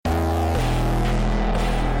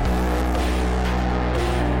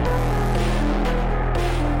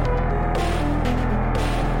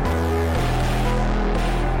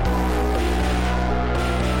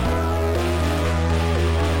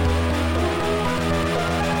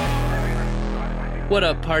What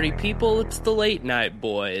up, party people? It's the Late Night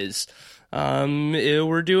Boys.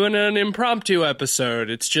 We're doing an impromptu episode.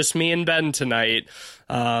 It's just me and Ben tonight.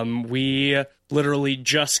 We literally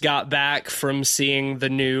just got back from seeing the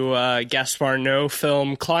new Gaspar Noé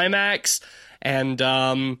film Climax, and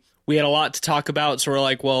we had a lot to talk about, so we're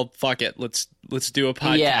like, well, fuck it, let's do a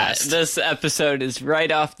podcast. Yeah, this episode is right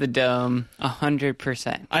off the dome,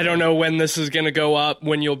 100%. I don't know when this is going to go up,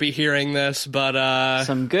 when you'll be hearing this, but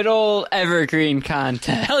some good old evergreen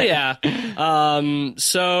content. Hell yeah.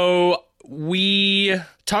 So we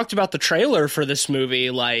talked about the trailer for this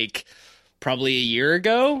movie, like, probably a year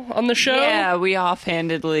ago on the show. Yeah, we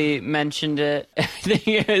offhandedly mentioned it. I think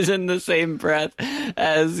it was in the same breath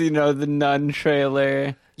as, the Nun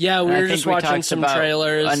trailer. Yeah, we were just watching some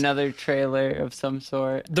trailers. Another trailer of some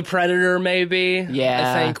sort. The Predator, maybe.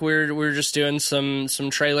 Yeah. I think we were just doing some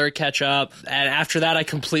trailer catch up. And after that, I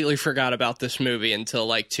completely forgot about this movie until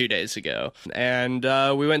like 2 days ago. And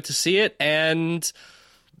we went to see it, and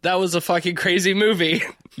that was a fucking crazy movie.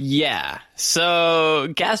 Yeah.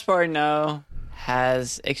 So Gaspar Noé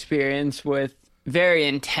has experience with very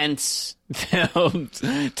intense films,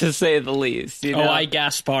 to say the least. Oh, I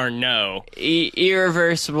Gaspar Noé.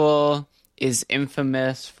 Irreversible is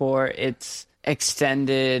infamous for its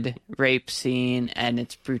extended rape scene and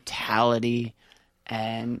its brutality,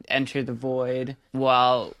 and Enter the Void,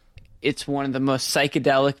 while it's one of the most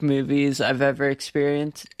psychedelic movies I've ever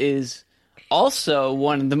experienced, is also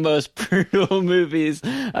one of the most brutal movies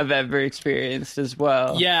I've ever experienced as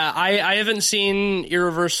well. Yeah, I haven't seen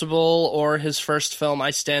Irreversible or his first film, I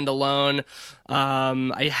Stand Alone.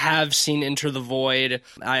 I have seen Enter the Void.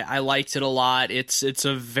 I liked it a lot. It's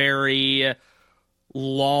a very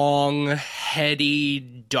long, heady,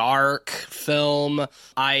 dark film.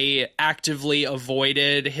 I actively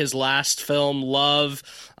avoided his last film, Love,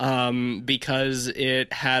 because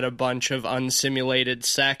it had a bunch of unsimulated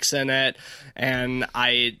sex in it, and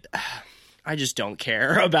I just don't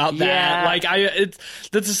care about that. Yeah. Like,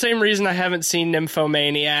 that's the same reason I haven't seen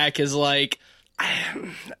Nymphomaniac, is like,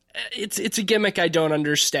 it's a gimmick I don't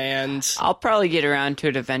understand. I'll probably get around to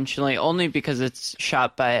it eventually, only because it's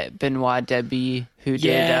shot by Benoit Debie, who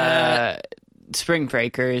did Spring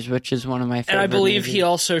Breakers, which is one of my favorite And I believe movies. he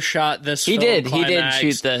also shot this He film, did Climax.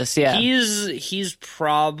 shoot this, yeah. He's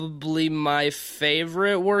probably my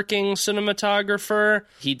favorite working cinematographer.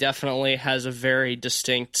 He definitely has a very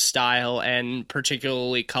distinct style and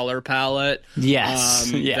particularly color palette.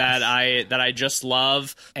 Yes. That I just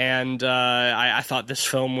love. And I thought this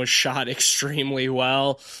film was shot extremely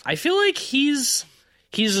well. I feel like he's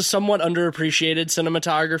a somewhat underappreciated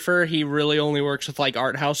cinematographer. He really only works with like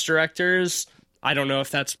art house directors. I don't know if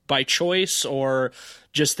that's by choice or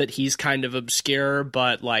just that he's kind of obscure,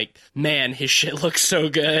 but like, man, his shit looks so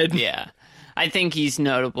good. Yeah. I think he's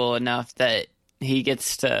notable enough that he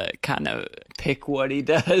gets to kind of pick what he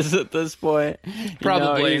does at this point.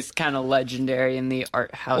 Probably. He's kind of legendary in the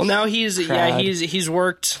art house. Well, now he's crowd.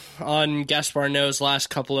 worked on Gaspar Noé's last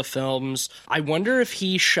couple of films. I wonder if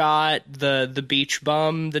he shot the Beach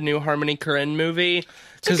Bum, the new Harmony Korine movie.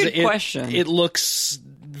 It's a good question. It looks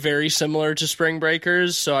very similar to Spring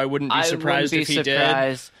Breakers, so I wouldn't be surprised if he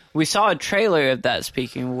did. We saw a trailer of that,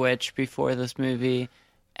 speaking of which, before this movie,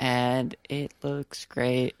 and it looks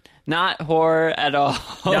great. Not horror at all.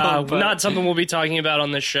 No, not something we'll be talking about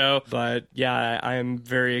on this show, but yeah, I am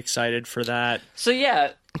very excited for that. So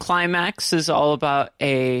yeah, Climax is all about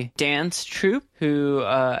a dance troupe who,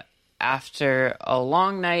 after a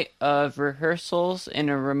long night of rehearsals in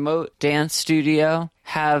a remote dance studio,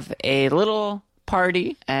 have a little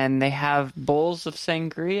party, and they have bowls of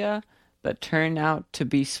sangria that turn out to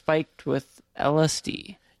be spiked with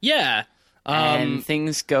LSD. Yeah. And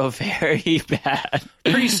things go very bad.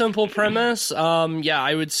 Pretty simple premise. Yeah,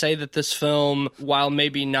 I would say that this film, while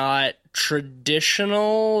maybe not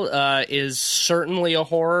traditional, is certainly a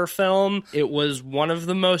horror film. It was one of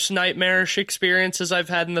the most nightmarish experiences I've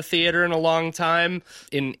had in the theater in a long time,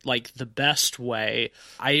 in like the best way.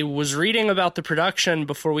 I was reading about the production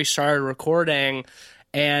before we started recording,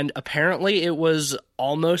 and apparently it was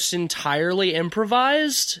almost entirely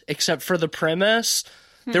improvised, except for the premise.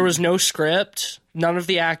 There was no script. None of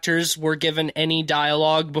the actors were given any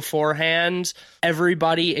dialogue beforehand.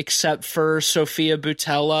 Everybody except for Sofia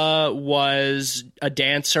Boutella was a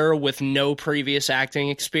dancer with no previous acting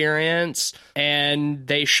experience, and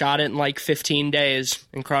they shot it in like 15 days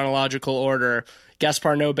in chronological order.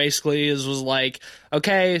 Gaspar Noé basically was like,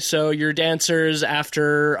 okay, so you're dancers,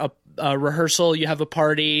 after a rehearsal, you have a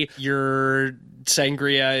party, your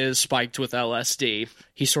sangria is spiked with LSD.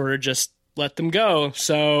 He sort of just let them go.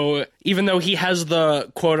 So even though he has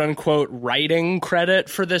the quote-unquote writing credit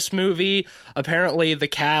for this movie, apparently the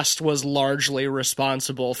cast was largely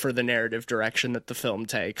responsible for the narrative direction that the film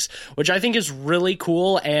takes, which I think is really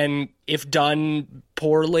cool, and if done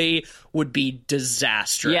poorly, would be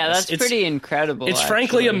disastrous. Yeah, that's pretty incredible. It's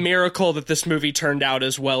frankly a miracle that this movie turned out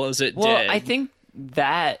as well as it did. Well, I think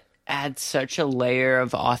that adds such a layer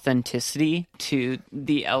of authenticity to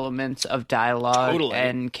the elements of dialogue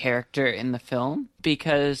and character in the film,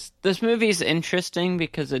 because this movie is interesting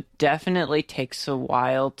because it definitely takes a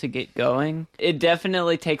while to get going. It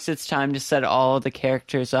definitely takes its time to set all of the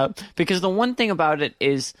characters up, because the one thing about it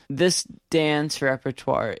is this dance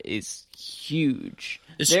repertoire is huge.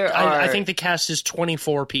 I think the cast is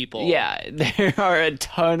 24 people. Yeah, there are a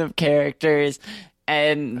ton of characters,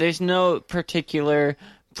 and there's no particular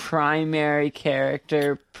primary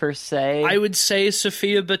character per se. I would say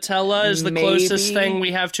Sofia Boutella is the closest thing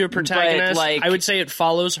we have to a protagonist. I would say it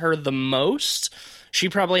follows her the most. She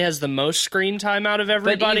probably has the most screen time out of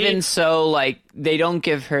everybody. But even so, they don't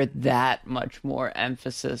give her that much more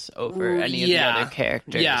emphasis over any of the other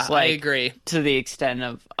characters. Yeah, I agree. To the extent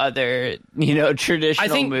of other,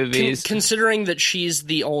 traditional movies. Considering that she's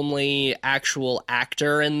the only actual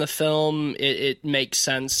actor in the film, it makes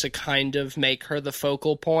sense to kind of make her the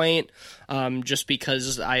focal point. Just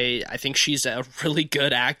because I think she's a really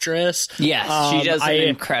good actress. Yes, she does an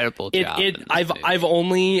incredible job. I've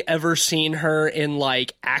only ever seen her in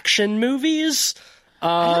action movies.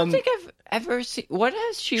 I don't think I've ever seen. What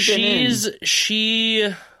has she been in?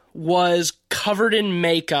 She was covered in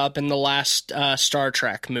makeup in the last Star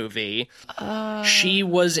Trek movie. She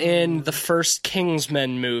was in the first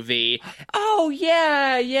Kingsman movie. Oh,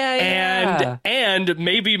 yeah. And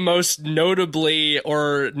maybe most notably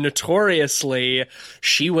or notoriously,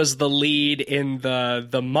 she was the lead in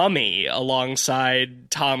the Mummy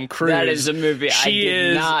alongside Tom Cruise. That is a movie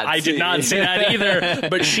I did not see that either,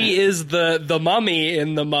 but she is the mummy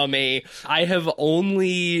in The Mummy. I have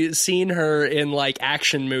only seen her in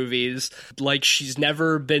action movies. She's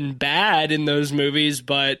never been bad in those movies,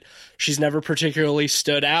 but she's never particularly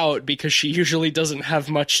stood out because she usually doesn't have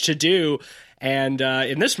much to do. And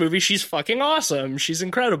in this movie, she's fucking awesome. She's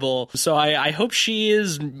incredible. So I hope she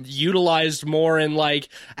is utilized more in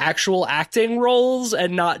actual acting roles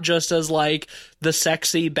and not just as the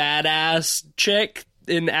sexy badass chick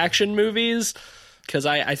in action movies. Because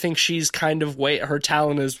I think she's kind of her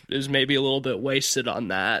talent is maybe a little bit wasted on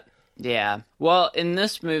that. Yeah. Well, in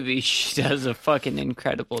this movie, she does a fucking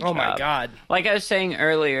incredible job. Oh my god. Like I was saying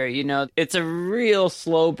earlier, it's a real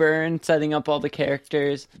slow burn setting up all the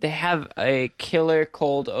characters. They have a killer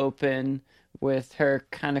cold open with her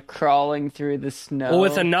kind of crawling through the snow.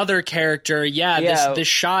 With another character, this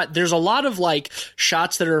shot, there's a lot of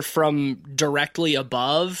shots that are from directly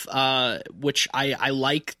above, which I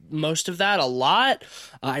like most of that a lot.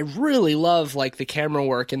 I really love the camera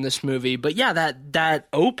work in this movie, but yeah, that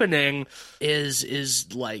opening is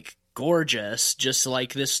gorgeous. Just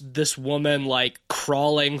this woman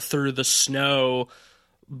crawling through the snow,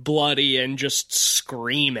 bloody and just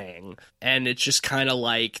screaming, and it's just kind of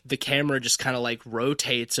the camera just kind of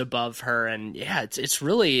rotates above her, and yeah, it's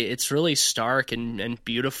really stark and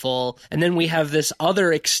beautiful. And then we have this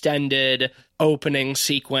other extended opening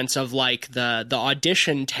sequence of the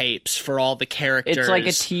audition tapes for all the characters. It's like a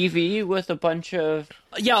TV with a bunch of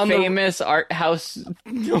famous art house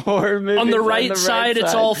horror movies. On the right side,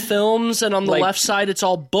 it's all films, and on the left side, it's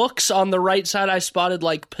all books. On the right side, I spotted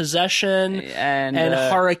Possession and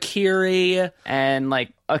Harakiri and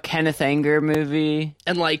a Kenneth Anger movie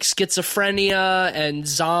and Schizophrenia and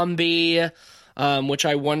Zombie. Which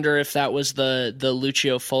I wonder if that was the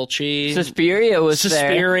Lucio Fulci. Suspiria was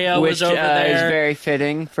there, was over there. Is very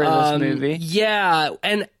fitting for this movie. Yeah,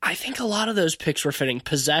 and I think a lot of those picks were fitting.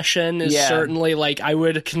 Possession is certainly I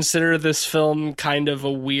would consider this film kind of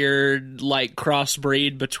a weird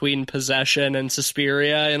crossbreed between Possession and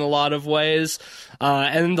Suspiria in a lot of ways.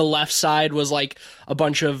 And the left side was a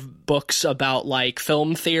bunch of books about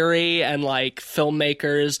film theory and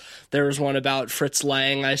filmmakers. There was one about Fritz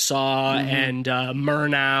Lang I saw, and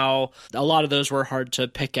Murnau. A lot of those were hard to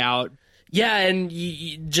pick out. Yeah, and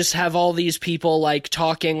you just have all these people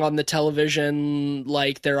talking on the television,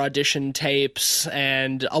 their audition tapes,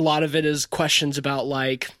 and a lot of it is questions about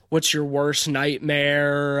what's your worst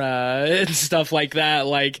nightmare, and stuff like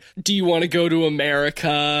that. Do you want to go to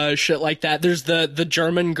America? Shit like that. There's the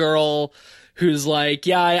German girl who's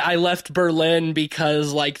I left Berlin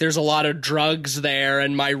because there's a lot of drugs there,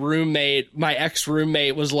 and my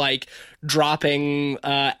ex-roommate was dropping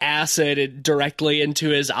acid directly into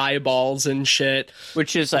his eyeballs and shit.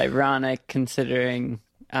 Which is ironic considering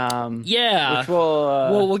Yeah, which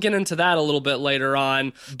we'll get into that a little bit later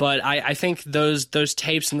on. But I think those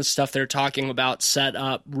tapes and the stuff they're talking about set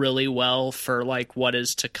up really well for like what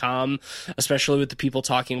is to come, especially with the people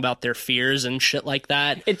talking about their fears and shit like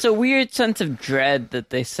that. It's a weird sense of dread that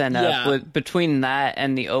they set up between that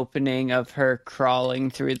and the opening of her crawling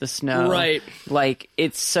through the snow. Right. Like,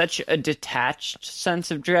 it's such a detached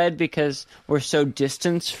sense of dread because we're so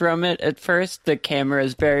distanced from it at first. The camera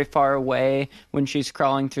is very far away when she's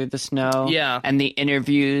crawling through the snow. Yeah. And the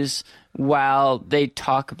interviews, while they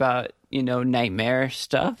talk about, nightmare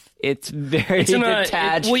stuff, it's very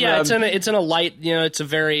detached. It's in a light, it's a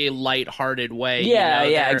very light-hearted way.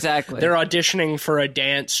 Yeah, exactly. They're auditioning for a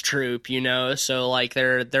dance troupe, so like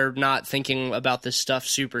they're not thinking about this stuff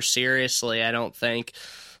super seriously, I don't think.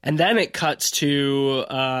 And then it cuts to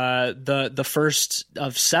the first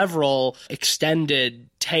of several extended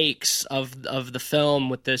takes of the film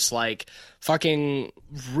with this like fucking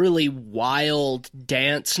really wild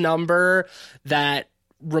dance number that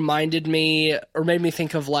reminded me or made me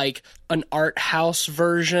think of like an art house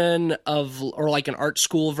version of, or like an art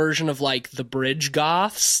school version of like the Bridge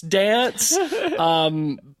Goths dance,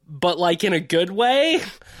 but like in a good way.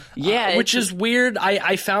 Yeah, which is weird.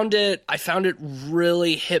 I found it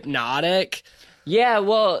really hypnotic. Yeah,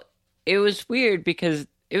 well, it was weird because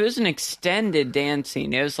it was an extended dance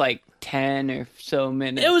scene. It was like 10 or so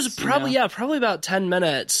minutes. It was probably about 10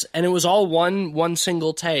 minutes, and it was all one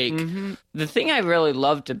single take. Mm-hmm. The thing I really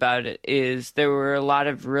loved about it is there were a lot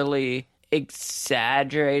of really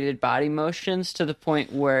exaggerated body motions to the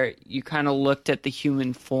point where you kind of looked at the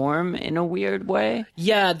human form in a weird way.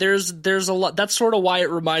 Yeah, there's a lot. That's sort of why it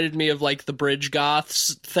reminded me of like the Bridge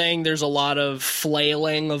Goths thing. There's a lot of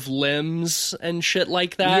flailing of limbs and shit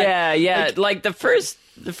like that. Yeah. Like the first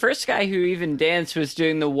guy who even danced was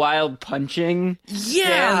doing the wild punching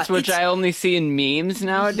dance, which I only see in memes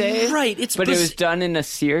nowadays. Right, but it was done in a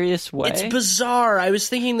serious way. It's bizarre. I was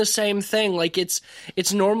thinking the same thing. Like it's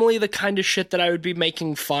normally the kind of shit that I would be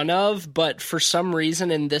making fun of, but for some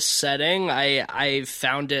reason in this setting, I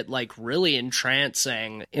found it like really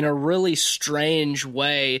entrancing in a really strange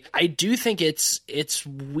way. I do think it's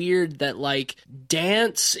weird that like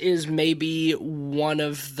dance is maybe one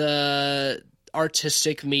of the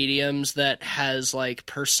artistic mediums that has like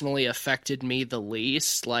personally affected me the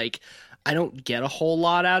least. Like I don't get a whole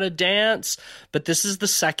lot out of dance, but this is the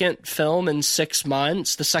second film in 6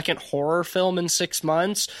 months, the second horror film in 6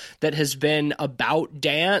 months that has been about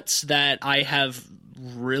dance that I have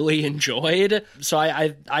really enjoyed. So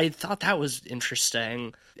I thought that was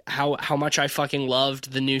interesting. How much I fucking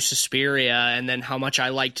loved the new Suspiria and then how much I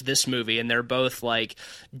liked this movie, and they're both like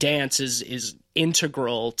dance is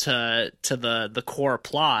integral to the core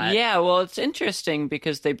plot. Yeah, well, it's interesting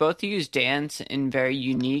because they both use dance in very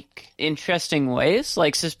unique, interesting ways.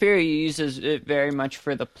 Like Suspiria uses it very much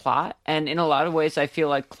for the plot, and in a lot of ways I feel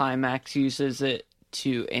like Climax uses it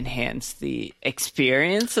to enhance the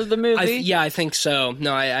experience of the movie. I think so.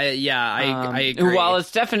 No, I agree. While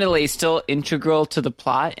it's definitely still integral to the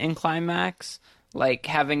plot in Climax, like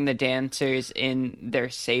having the dancers in their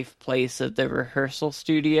safe place of the rehearsal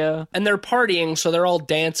studio. And they're partying, so they're all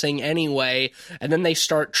dancing anyway, and then they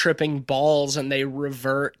start tripping balls and they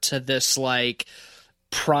revert to this like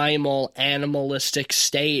primal animalistic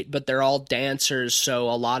state, but they're all dancers, so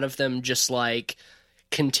a lot of them just like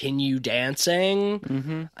continue dancing.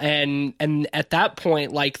 Mm-hmm. And at that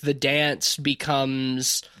point like the dance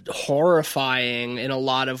becomes horrifying in a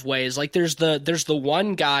lot of ways. Like there's the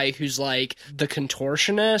one guy who's like the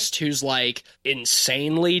contortionist who's like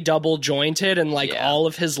insanely double jointed and like all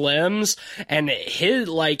of his limbs, and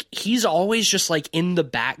he's always just like in the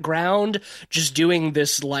background just doing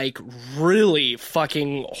this like really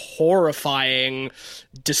fucking horrifying,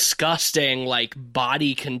 disgusting like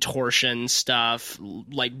body contortion stuff,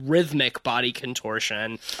 like rhythmic body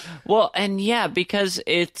contortion. Well, and yeah, because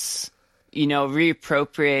it's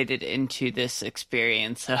reappropriated into this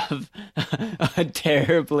experience of a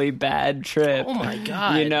terribly bad trip. Oh my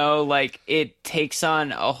God. Like it takes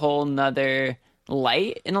on a whole nother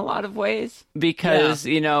light in a lot of ways because,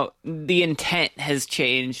 the intent has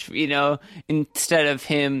changed, instead of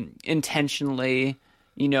him intentionally,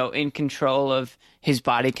 in control of his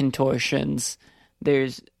body contortions,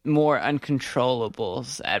 there's more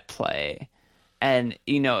uncontrollables at play. And,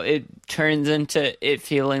 it turns into it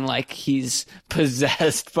feeling like he's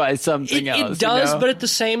possessed by something else. It does, but at the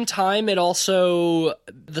same time, it also,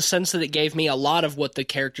 the sense that it gave me a lot of what the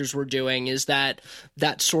characters were doing is that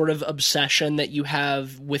sort of obsession that you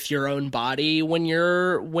have with your own body when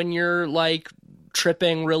you're like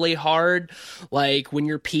tripping really hard, like when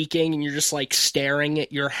you're peaking and you're just like staring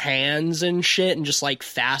at your hands and shit and just like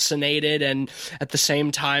fascinated and at the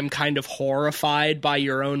same time kind of horrified by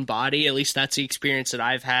your own body. At least that's the experience that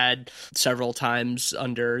I've had several times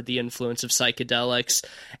under the influence of psychedelics.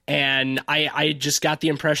 And I just got the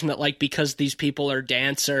impression that like because these people are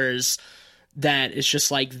dancers, that it's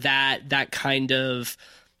just like that kind of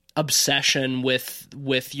obsession with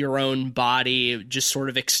your own body just sort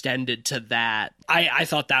of extended to that. I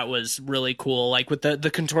thought that was really cool. Like with the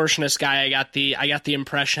contortionist guy, I got the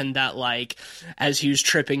impression that like as he was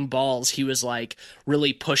tripping balls, he was like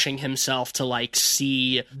really pushing himself to like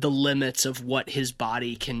see the limits of what his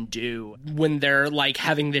body can do. When they're like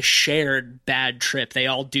having this shared bad trip, they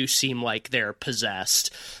all do seem like they're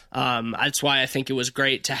possessed. That's why I think it was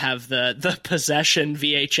great to have the possession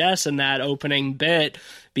VHS in that opening bit,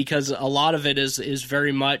 because a lot of it is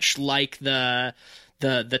very much like the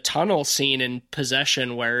tunnel scene in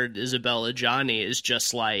Possession, where Isabelle Adjani is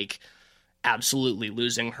just like absolutely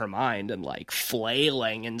losing her mind and like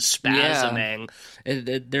flailing and spasming.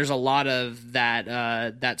 Yeah. There's a lot of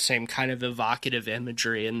that same kind of evocative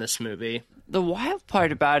imagery in this movie. The wild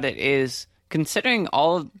part about it is, considering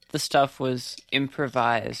all of the stuff was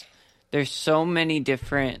improvised, there's so many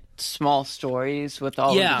different small stories with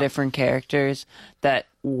all of the different characters that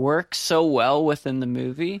work so well within the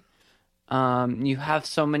movie. You have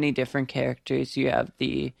so many different characters. You have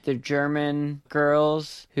the German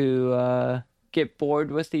girls who get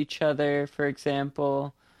bored with each other, for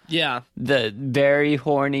example. Yeah. The very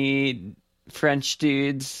horny French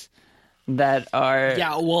dudes that are...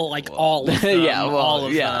 Yeah, well, like all of them. All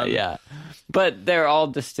of them. Yeah. But they're all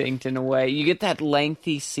distinct in a way. You get that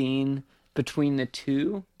lengthy scene between the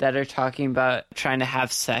two that are talking about trying to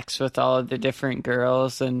have sex with all of the different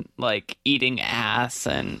girls and like eating ass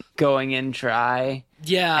and going in dry.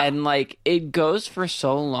 Yeah. And like it goes for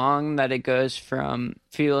so long that it goes from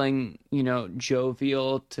feeling,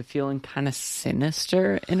 jovial to feeling kind of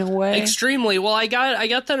sinister in a way. Extremely. Well, I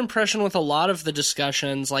got that impression with a lot of the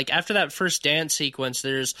discussions. Like after that first dance sequence,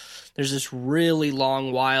 there's this really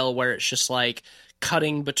long while where it's just like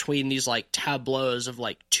cutting between these like tableaus of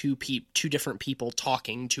like two different people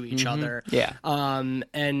talking to each other. Yeah.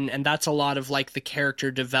 And that's a lot of like the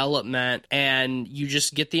character development, and you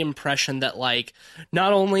just get the impression that like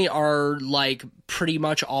not only are like pretty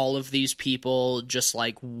much all of these people just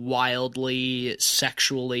like wildly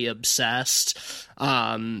sexually obsessed,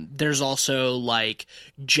 there's also like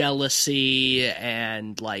jealousy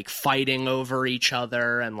and like fighting over each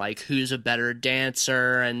other and like who's a better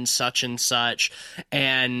dancer and such,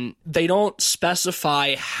 and they don't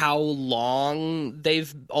specify how long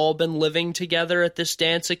they've all been living together at this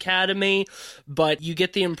dance academy, but you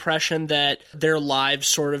get the impression that their lives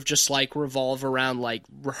sort of just like revolve around like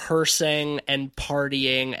rehearsing and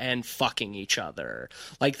partying and fucking each other.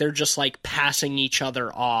 Like they're just like passing each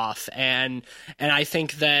other off, and I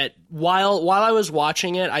think that while I was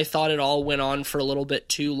watching it, I thought it all went on for a little bit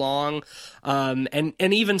too long. And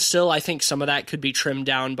even still, I think some of that could be trimmed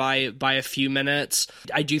down by a few minutes.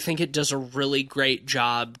 I do think it does a really great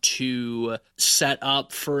job to set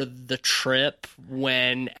up for the trip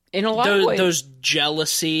when in a lot of ways, those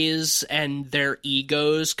jealousies and their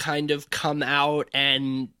egos kind of come out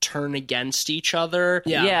and turn against each other.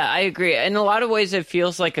 Yeah, I agree. In a lot of ways, it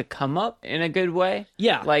feels like a come up in a good way.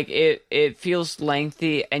 Yeah. Like it feels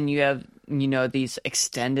lengthy, and you have, these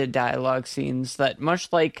extended dialogue scenes that,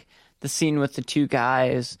 much like the scene with the two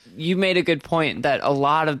guys, you made a good point that a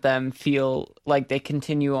lot of them feel like they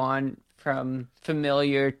continue on from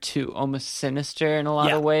familiar to almost sinister in a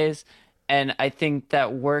lot of ways. And I think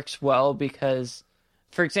that works well because,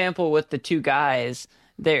 for example, with the two guys,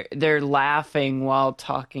 they're laughing while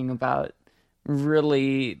talking about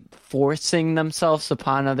really forcing themselves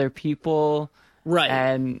upon other people. Right.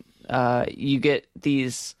 And you get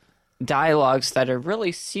these dialogues that are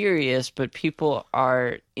really serious, but people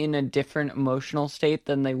are in a different emotional state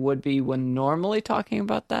than they would be when normally talking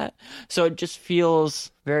about that. So it just feels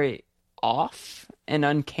very off and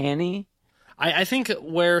uncanny. I think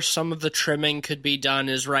where some of the trimming could be done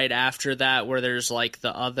is right after that, where there's like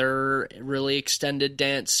the other really extended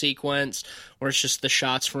dance sequence where it's just the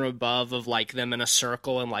shots from above of like them in a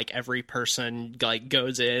circle, and like every person like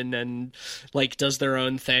goes in and like does their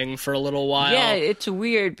own thing for a little while. Yeah, it's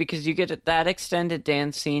weird because you get that extended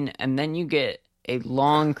dance scene and then you get a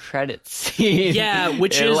long credit scene. Yeah,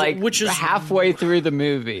 which is halfway through the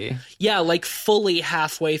movie. Yeah, like fully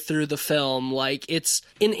halfway through the film. Like it's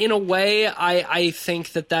in a way, I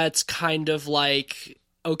think that's kind of like,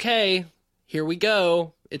 okay, here we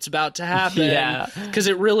go. it's about to happen. Yeah. Because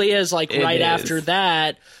it really is like It right is. after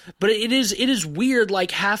that. But it is weird,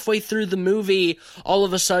 like halfway through the movie, all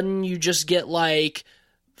of a sudden you just get like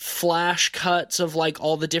flash cuts of like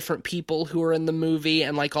all the different people who are in the movie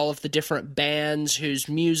and like all of the different bands whose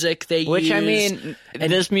music they Which use. I mean,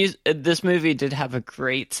 this movie did have a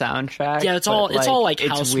great soundtrack. Yeah, it's but, all like it's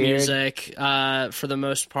house weird. music for the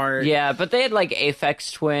most part. Yeah, but they had like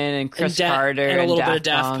Aphex Twin and Chris Carter and a little Daft bit of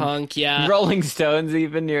Daft Punk. Yeah, Rolling Stones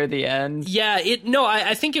even near the end. yeah.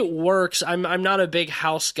 I think it works. I'm not a big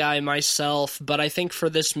house guy myself, but I think for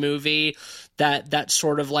this movie, that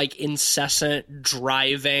sort of like incessant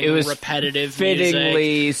driving, It was repetitive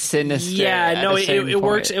fittingly music. sinister. Yeah, no, at a certain it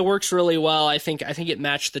works. point. It works really well. I think it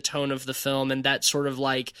matched the tone of the film, and that sort of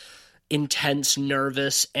like intense,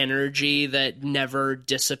 nervous energy that never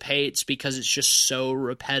dissipates because it's just so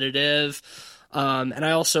repetitive. And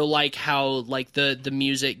I also like how like the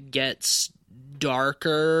music gets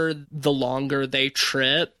darker the longer they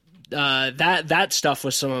trip. That stuff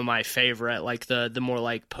was some of my favorite, like the more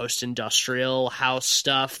like post-industrial house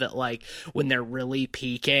stuff that like when they're really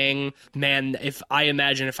peaking, man, if I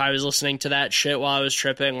was listening to that shit while I was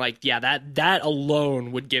tripping, like yeah, that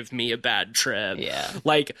alone would give me a bad trip. Yeah.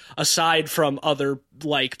 Like aside from other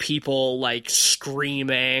like people like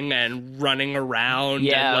screaming and running around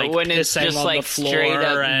Yeah, and like when it's pissing just on like the floor straight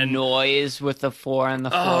up and noise with the floor on the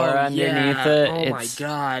floor underneath yeah. it. Oh my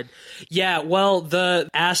god. Yeah, well, the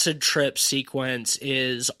acid trip sequence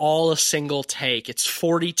is all a single take. It's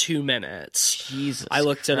 42 minutes. Jesus I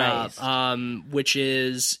looked it Christ. up, which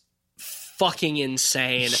is fucking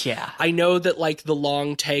insane. Yeah. I know that like the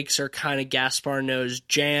long takes are kind of Gaspar Noé's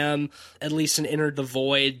jam. At least in Enter the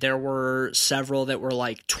Void, there were several that were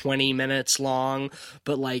like 20 minutes long,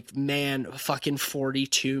 but like man, a fucking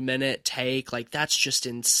 42-minute take, like that's just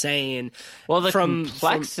insane. Well, the From-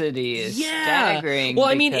 complexity is staggering. Well,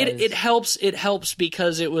 I mean, because- it helps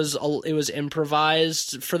because it was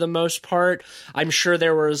improvised for the most part. I'm sure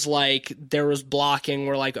there was blocking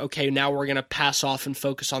where like, okay, now we're gonna pass off and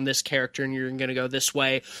focus on this character, and you're gonna go this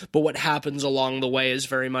way. But what happens along the way is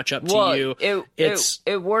very much up to you.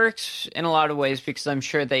 It works in a lot of ways because I'm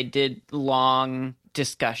sure they did long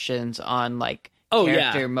discussions on like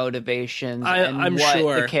character motivations and I'm what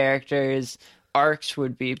sure the characters' arcs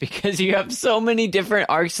would be, because you have so many different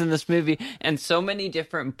arcs in this movie and so many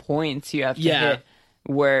different points you have to hit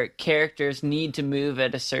where characters need to move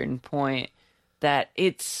at a certain point that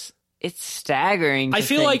it's staggering. I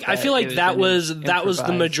feel like that was the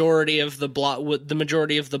improvised. majority of the the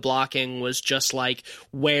majority of the blocking was just like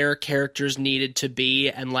where characters needed to be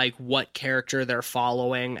and like what character they're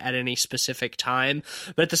following at any specific time.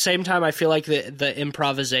 But at the same time, I feel like the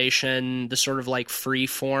improvisation, the sort of like free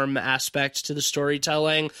form aspect to the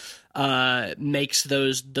storytelling makes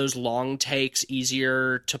those long takes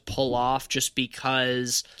easier to pull off just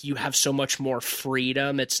because you have so much more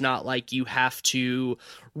freedom. It's not like you have to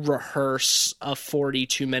rehearse a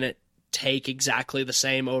 42-minute take exactly the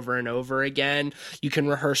same over and over again. You can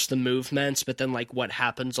rehearse the movements, but then like what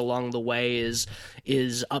happens along the way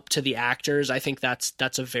is up to the actors. I think that's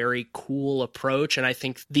a very cool approach, and I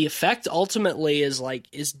think the effect ultimately is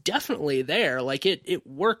definitely there. Like it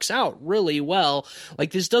works out really well.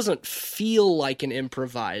 Like this doesn't feel like an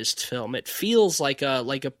improvised film. It feels like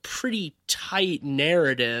a pretty tight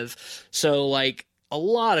narrative. So like a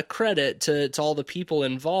lot of credit to all the people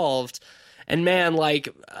involved. And man, like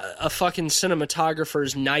a fucking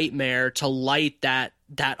cinematographer's nightmare to light that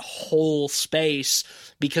whole space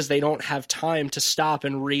because they don't have time to stop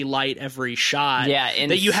and relight every shot. Yeah, insane.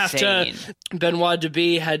 That you have to. Benoit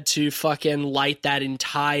Debie had to fucking light that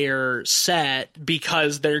entire set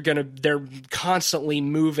because they're constantly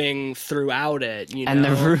moving throughout it. You know? And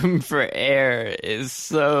the room for air is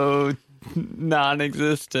so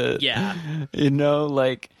non-existent. Yeah. You know,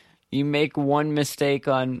 like you make one mistake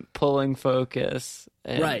on pulling focus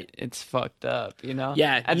and right, it's fucked up, you know?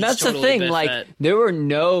 Yeah. And that's the thing, like there were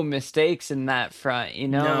no mistakes in that front, you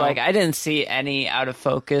know? No. Like I didn't see any out of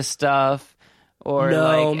focus stuff or No,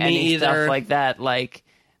 like me any either. stuff like that. Like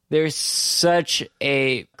there's such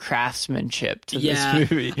a craftsmanship to this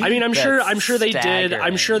movie. I mean, I'm sure they did. staggering.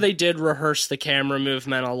 I'm sure they did rehearse the camera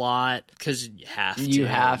movement a lot because you have to. You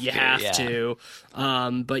have yeah. to.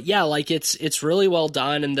 But yeah, like it's really well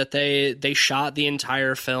done, and that they shot the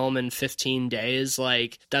entire film in 15 days.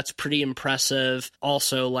 Like that's pretty impressive.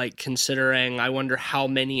 Also, like considering, I wonder how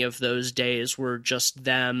many of those days were just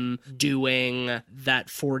them doing that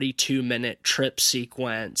 42-minute trip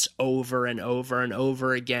sequence over and over and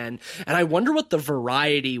over again. And I wonder what the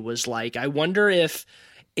variety was like. I wonder if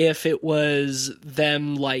if it was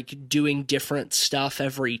them like doing different stuff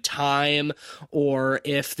every time, or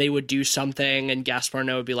if they would do something and Gaspar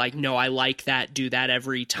Noé would be like, no, I like that, do that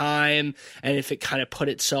every time, and if it kind of put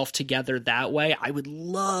itself together that way. I would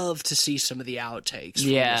love to see some of the outtakes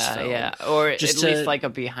from this film. Or just at least like a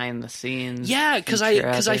behind the scenes. Yeah, because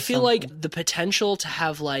I feel like the potential to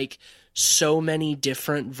have like so many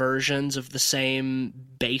different versions of the same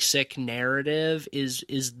basic narrative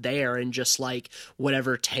is there, and just like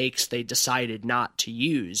whatever takes they decided not to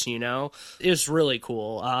use, you know, it's really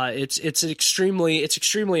cool. It's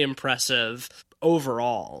extremely impressive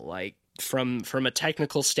overall, like from a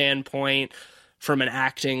technical standpoint, from an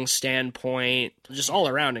acting standpoint, just all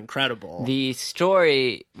around incredible. The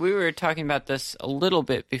story, we were talking about this a little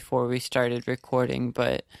bit before we started recording,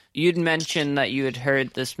 but you'd mentioned that you had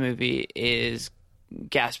heard this movie is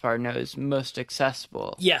Gaspar Noé's most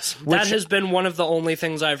accessible. Yes, that has been one of the only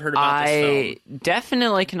things I've heard about this film. I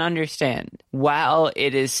definitely can understand. While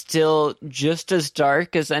it is still just as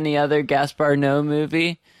dark as any other Gaspar Noé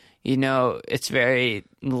movie, you know, it's very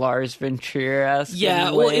Lars von Trier-esque.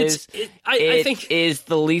 Yeah, well, I think it is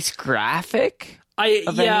the least graphic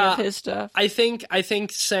of any of his stuff. I think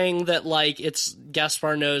saying that like it's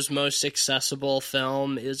Gaspar Noé's most accessible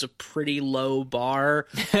film is a pretty low bar.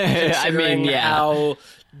 I mean, how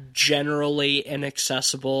generally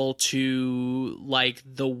inaccessible to like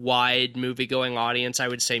the wide movie-going audience I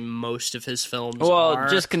would say most of his films are. Well,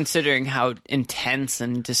 just considering how intense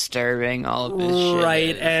and disturbing all of his shit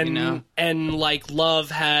right, is, and you know? And like Love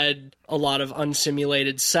had a lot of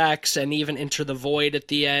unsimulated sex, and even Enter the Void at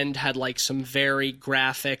the end had like some very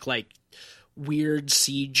graphic, like weird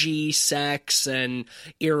CG sex, and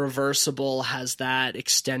Irreversible has that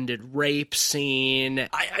extended rape scene.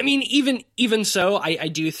 I mean, even so, I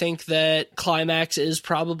do think that Climax is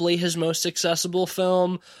probably his most accessible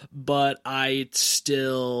film, but I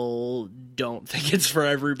still don't think it's for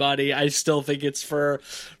everybody. I still think it's for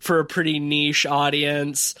a pretty niche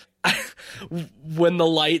audience. When the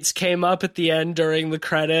lights came up at the end during the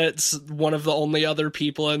credits, one of the only other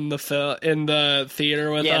people in the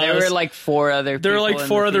theater with us. Yeah, there were like four other people. There were like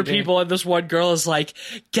four other people, and this one girl is like,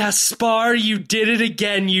 Gaspar, you did it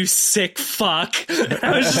again, you sick fuck. And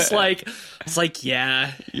I was just like, it's like,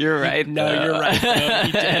 yeah. You're right. You're right,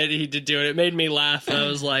 though. He did do it. It made me laugh. I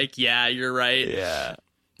was like, yeah, you're right. Yeah.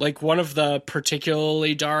 Like, one of the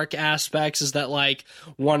particularly dark aspects is that, like,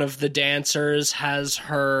 one of the dancers has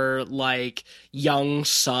her, like, young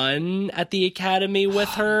son at the academy with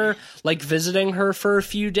her, like, visiting her for a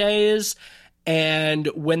few days. And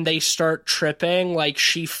when they start tripping, like,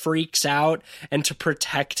 she freaks out, and to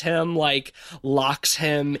protect him, like, locks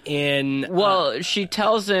him in. Well, she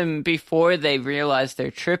tells him before they realize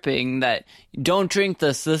they're tripping that don't drink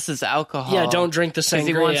this is alcohol. Yeah, don't drink the sangria. Because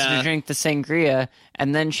he wants to drink the sangria.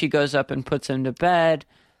 And then she goes up and puts him to bed.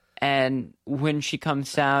 And when she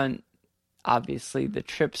comes down, obviously the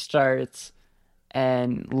trip starts.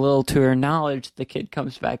 And little to her knowledge, the kid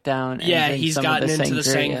comes back down. And he's gotten into the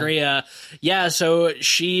sangria. Yeah, so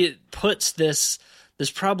she puts this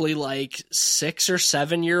probably like 6 or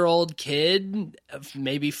 7 year old kid,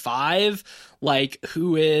 maybe 5, like,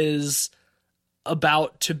 who is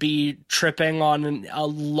about to be tripping on a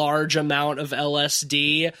large amount of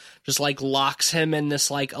LSD, just like locks him in this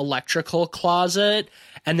like electrical closet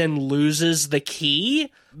and then loses the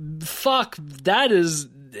key. Fuck, that is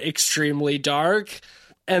extremely dark.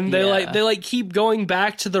 And they keep going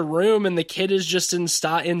back to the room, and the kid is just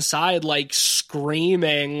inside like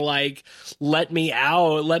screaming like, let me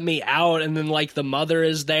out, and then like the mother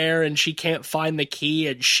is there and she can't find the key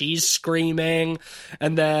and she's screaming,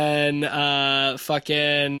 and then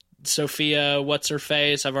fucking Sophia, what's her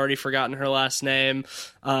face, I've already forgotten her last name,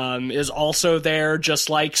 is also there just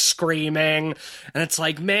like screaming. And it's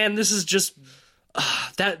like, man, this is just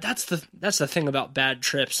that's the thing about bad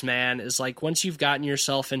trips, man, is like once you've gotten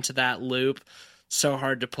yourself into that loop, so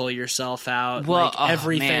hard to pull yourself out. Well, like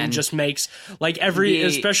everything just makes like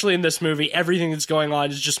especially in this movie, everything that's going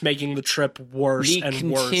on is just making the trip worse and worse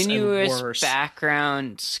and worse. The continuous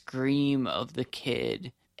background scream of the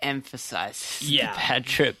kid emphasizes the bad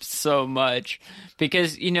trip so much,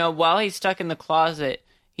 because, you know, while he's stuck in the closet,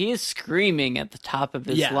 he is screaming at the top of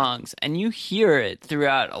his lungs, and you hear it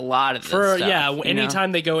throughout a lot of this stuff. Yeah,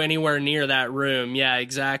 anytime they go anywhere near that room. Yeah,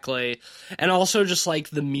 exactly. And also just, like,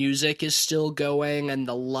 the music is still going, and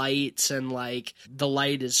the lights, and, like, the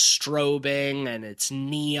light is strobing, and it's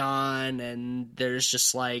neon, and there's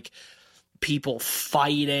just, like, people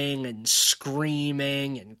fighting and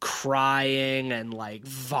screaming and crying and like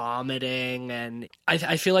vomiting, and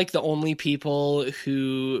I feel like the only people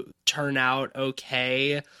who turn out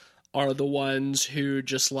okay are the ones who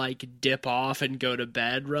just like dip off and go to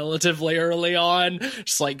bed relatively early on.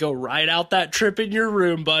 Just like go right out that trip in your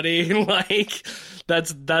room, buddy. Like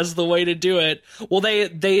that's the way to do it. Well,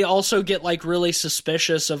 they also get like really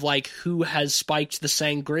suspicious of like who has spiked the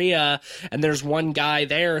sangria, and there's one guy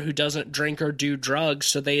there who doesn't drink or do drugs,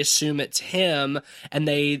 so they assume it's him, and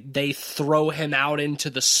they throw him out into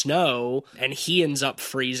the snow, and he ends up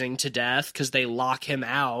freezing to death because they lock him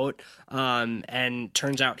out. And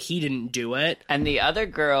turns out he didn't do it. And the other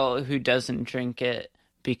girl who doesn't drink it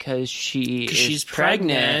because she's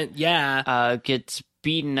pregnant, yeah, gets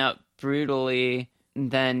beaten up brutally.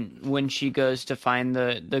 Then when she goes to find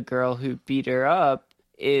the girl who beat her up,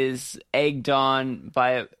 is egged on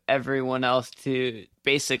by everyone else to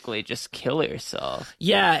basically just kill herself.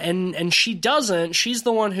 Yeah, and she doesn't. She's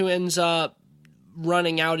the one who ends up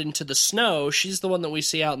running out into the snow. She's the one that we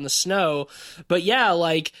see out in the snow. But yeah,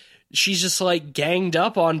 like, she's just like ganged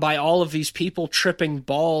up on by all of these people tripping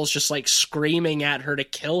balls, just like screaming at her to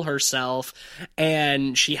kill herself.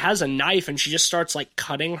 And she has a knife and she just starts like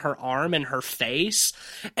cutting her arm and her face.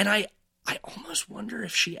 And I almost wonder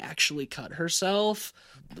if she actually cut herself.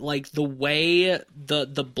 Like the way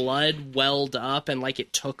the blood welled up and like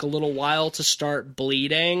it took a little while to start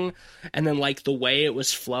bleeding, and then like the way it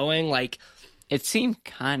was flowing, like it seemed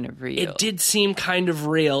kind of real. It did seem kind of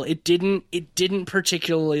real. It didn't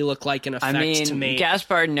particularly look like an effect to me.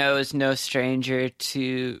 Gaspar Noé is no stranger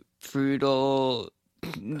to brutal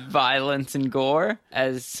violence and gore.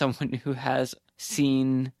 As someone who has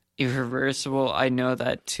seen Irreversible, I know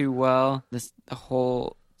that too well. The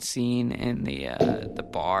whole scene in the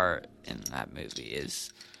bar in that movie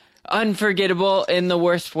is unforgettable in the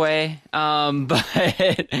worst way, but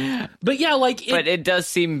yeah, like but it does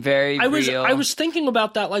seem very real. I was thinking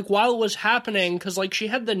about that like while it was happening, because like she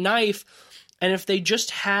had the knife, and if they just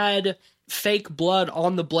had fake blood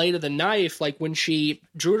on the blade of the knife, like when she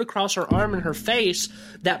drew it across her arm and her face,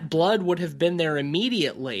 that blood would have been there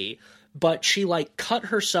immediately. But she like cut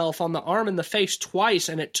herself on the arm and the face twice,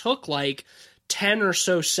 and it took like 10 or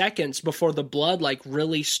so seconds before the blood like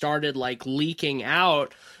really started like leaking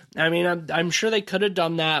out. I mean, I'm sure they could have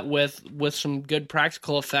done that with some good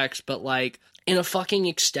practical effects, but like in a fucking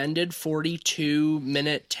extended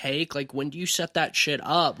 42-minute take, like when do you set that shit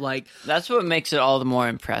up? Like that's what makes it all the more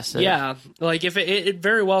impressive. Yeah, like if it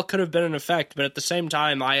very well could have been an effect, but at the same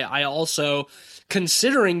time, I also,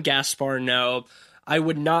 considering Gaspar Noé, I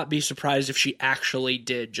would not be surprised if she actually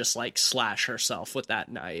did just like slash herself with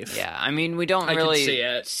that knife. Yeah, I mean, we don't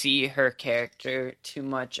really see her character too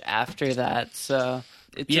much after that, so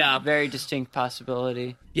it's a very distinct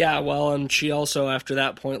possibility. Yeah, well, and she also after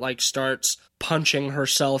that point like starts punching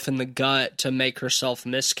herself in the gut to make herself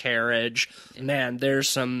miscarriage. Man, there's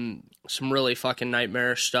some really fucking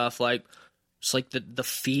nightmare stuff. Like it's like the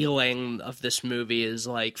feeling of this movie is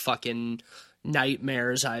like fucking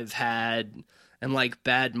nightmares I've had. And, like,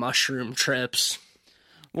 bad mushroom trips.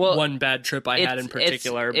 Well, one bad trip I had in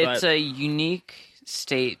particular. It's a unique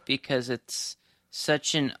state because it's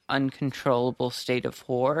such an uncontrollable state of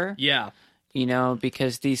horror. Yeah. You know,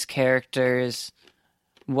 because these characters,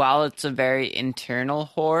 while it's a very internal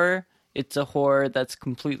horror, it's a horror that's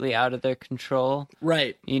completely out of their control.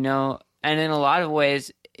 Right. You know, and in a lot of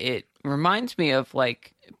ways, it reminds me of,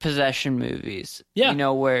 like, possession movies, you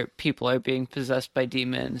know, where people are being possessed by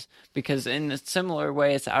demons, because in a similar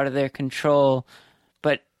way it's out of their control.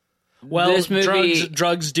 But this movie,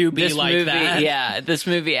 drugs do be like that. Yeah, this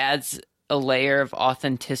movie adds a layer of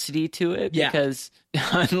authenticity to it, because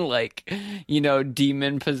unlike, you know,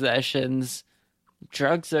 demon possessions,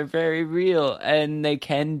 drugs are very real and they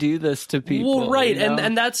can do this to people. Well, right, you know?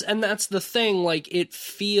 and that's the thing. Like it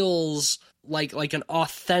feels like an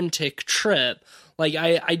authentic trip. Like,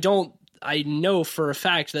 I know for a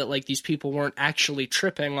fact that, like, these people weren't actually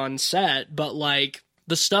tripping on set, but, like,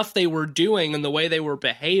 the stuff they were doing and the way they were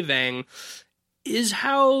behaving is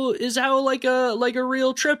how like a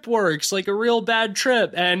real trip works, like a real bad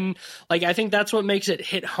trip. And, like, I think that's what makes it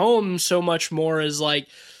hit home so much more is, like,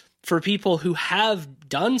 for people who have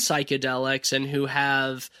done psychedelics and who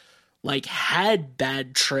have like had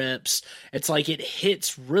bad trips, it's like it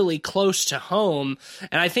hits really close to home.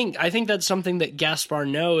 And I think that's something that Gaspar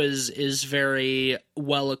Noé is very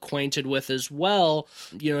well acquainted with as well,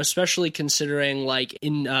 you know, especially considering like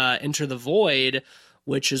in Enter the Void,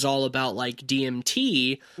 which is all about like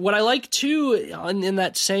DMT. What I like too in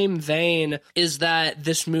that same vein is that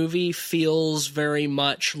this movie feels very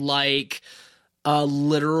much like a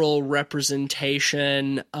literal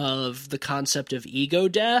representation of the concept of ego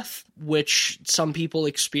death, which some people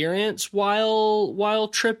experience while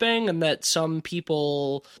tripping, and that some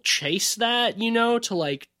people chase that, to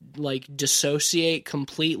like dissociate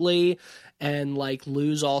completely and like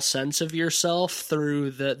lose all sense of yourself through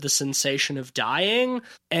the sensation of dying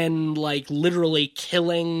and like literally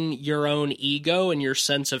killing your own ego and your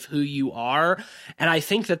sense of who you are. And I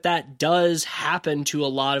think that does happen to a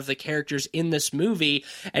lot of the characters in this movie,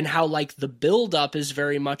 and how like the buildup is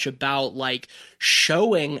very much about like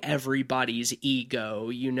showing everybody's ego,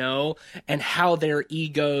 and how their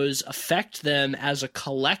egos affect them as a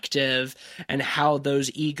collective, and how those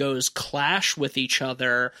egos clash with each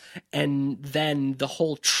other. And then the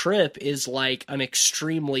whole trip is like an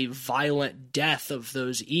extremely violent death of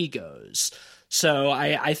those egos. So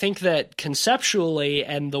I think that conceptually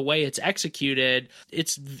and the way it's executed,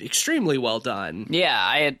 it's extremely well done. Yeah,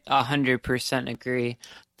 I 100% agree.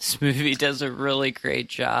 This movie does a really great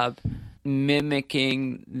job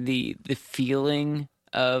mimicking the feeling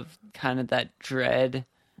of kind of that dread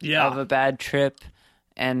of a bad trip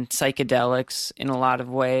and psychedelics in a lot of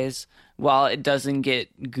ways, while it doesn't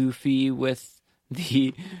get goofy with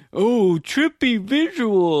the trippy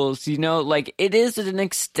visuals, like it is an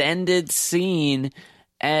extended scene,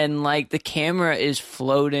 and like the camera is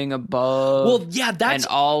floating above and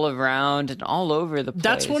all around and all over the place.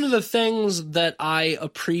 That's one of the things that I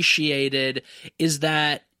appreciated, is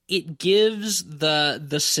that it gives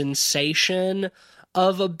the sensation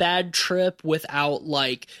of a bad trip without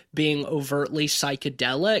like being overtly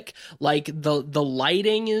psychedelic. Like the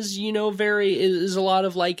lighting is, is a lot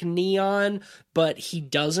of like neon, but he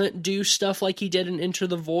doesn't do stuff like he did in Into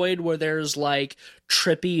the Void, where there's like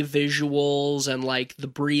trippy visuals and like the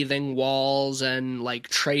breathing walls and like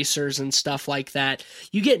tracers and stuff like that.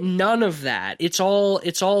 You get none of that. It's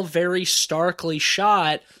all very starkly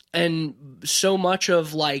shot. And so much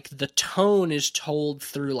of like the tone is told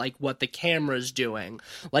through like what the camera's doing.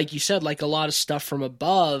 Like you said, like a lot of stuff from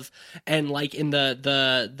above, and like in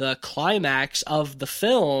the climax of the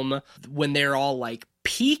film, when they're all like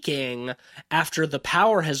peaking after the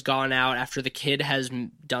power has gone out, after the kid has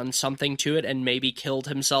done something to it and maybe killed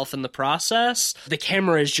himself in the process, the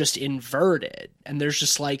camera is just inverted, and there's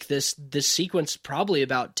just like this sequence probably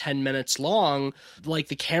about 10 minutes long, like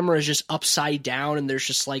the camera is just upside down, and there's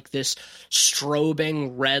just like this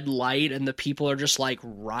strobing red light, and the people are just like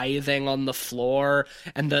writhing on the floor,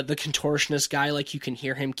 and the contortionist guy, like you can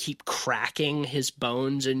hear him keep cracking his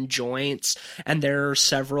bones and joints, and there are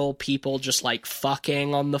several people just like fucking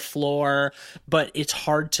on the floor, but it's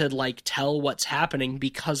hard to like tell what's happening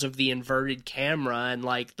because of the inverted camera and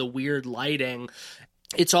like the weird lighting.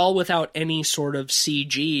 It's all without any sort of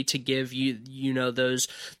CG to give you,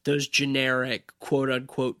 those generic quote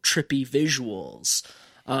unquote trippy visuals.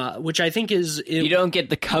 Which I think is... You don't get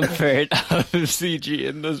the comfort of CG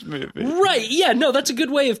in this movie. Right, yeah, no, that's a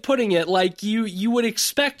good way of putting it. Like, you would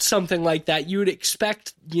expect something like that. You would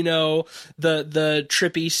expect, the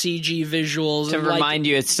trippy CG visuals. To remind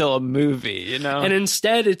you it's still a movie, And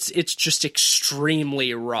instead, it's just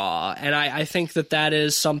extremely raw. And I think that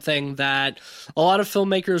is something that a lot of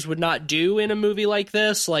filmmakers would not do in a movie like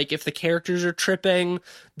this. Like, if the characters are tripping,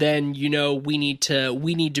 then we need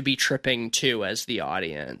to be tripping too as the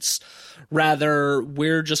audience. Rather,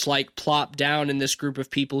 we're just like plopped down in this group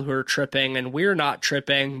of people who are tripping, and we're not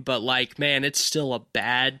tripping, but like, man, it's still a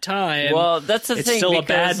bad time. Well, that's the thing. It's still a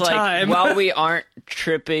bad time. While we aren't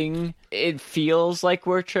tripping, it feels like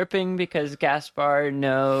we're tripping, because Gaspar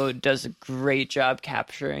Noé does a great job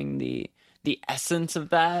capturing the essence of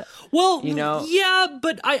that. Well, yeah,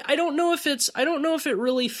 but I don't know if it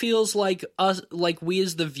really feels like us, like we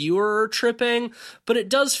as the viewer are tripping, but it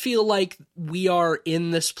does feel like we are in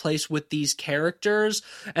this place with these characters,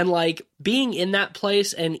 and like being in that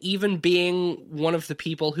place, and even being one of the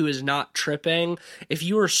people who is not tripping, if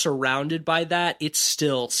you are surrounded by that, it's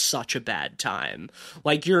still such a bad time.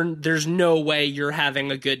 Like there's no way you're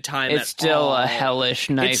having a good time. It's still a hellish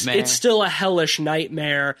nightmare. It's still a hellish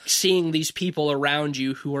nightmare, seeing these people around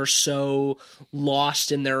you who are so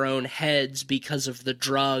lost in their own heads because of the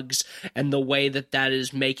drugs, and the way that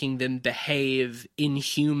is making them behave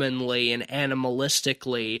inhumanly and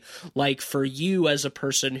animalistically. Like, for you as a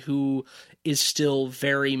person who is still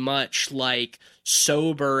very much like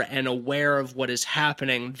sober and aware of what is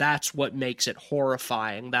happening, that's what makes it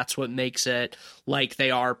horrifying. That's what makes it like they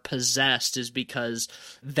are possessed, is because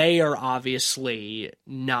they are obviously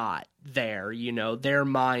not there, their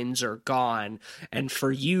minds are gone. And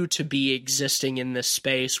for you to be existing in this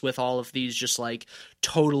space with all of these just like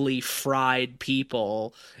totally fried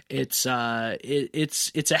people, it's a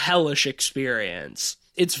hellish experience.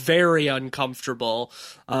 It's very uncomfortable.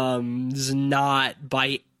 It's not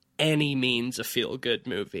by any means a feel-good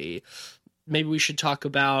movie. Maybe we should talk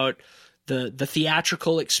about the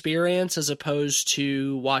theatrical experience as opposed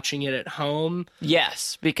to watching it at home.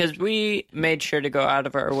 Yes, because we made sure to go out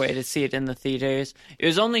of our way to see it in the theaters. It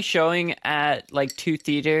was only showing at like 2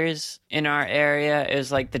 theaters in our area. It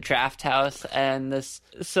was like the Draft House and this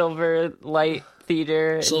Silver Light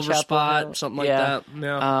Theater in Silver Chapel Spot, Hill. something like that.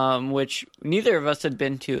 Yeah. Which neither of us had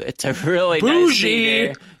been to. It's a really nice Bougie!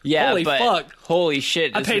 theater. Yeah, Holy but fuck. holy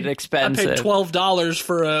shit, is it expensive. I paid $12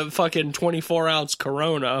 for a fucking 24-ounce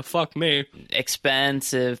Corona. Fuck me.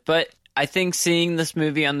 Expensive. But I think seeing this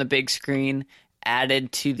movie on the big screen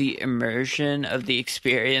added to the immersion of the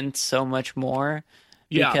experience so much more.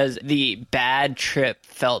 Yeah. Because the bad trip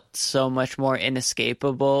felt so much more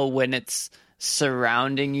inescapable when it's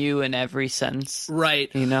surrounding you in every sense.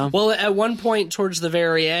 Right. You know? Well, at one point towards the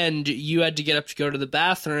very end, you had to get up to go to the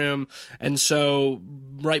bathroom. And so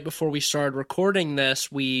right before we started recording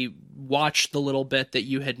this, we watched the little bit that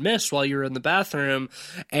you had missed while you were in the bathroom.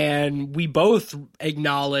 And we both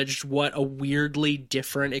acknowledged what a weirdly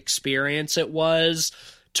different experience it was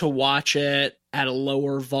to watch it at a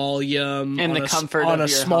lower volume in the comfort on of a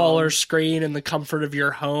your smaller home. Screen in the comfort of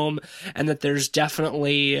your home, and that there's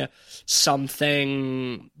definitely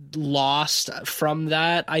something lost from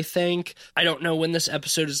that. I think I don't know when this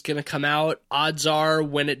episode is going to come out. Odds are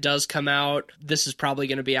when it does come out, this is probably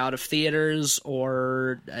going to be out of theaters,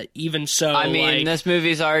 or even so, I mean, like, this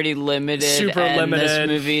movie's already limited. Super and limited. This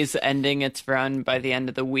movie's ending its run by the end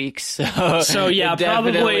of the week, so yeah, it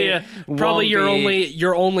definitely probably won't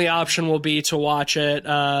your only option will be to watch it.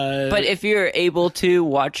 But if you're able to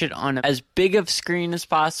watch it on as big of screen as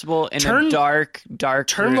possible in a dark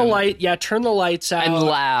turn room. Turn the lights out And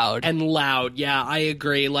loud. and loud. Yeah, I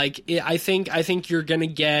agree. Like, I think you're gonna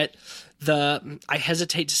get I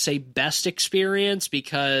hesitate to say best experience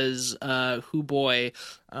because,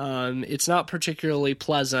 it's not particularly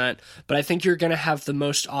pleasant, but I think you're going to have the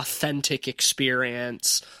most authentic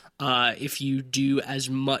experience if you do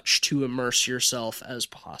as much to immerse yourself as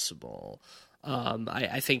possible.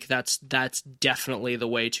 I think that's definitely the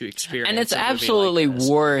way to experience. And it's a movie absolutely like this.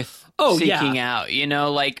 worth seeking yeah. out. You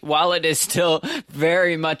know, like, while it is still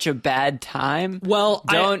very much a bad time, Well,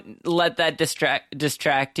 don't let that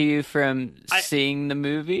distract you from seeing the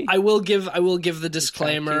movie. I will give the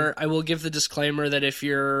disclaimer. I will give the disclaimer that if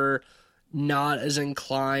you're not as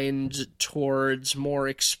inclined towards more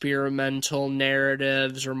experimental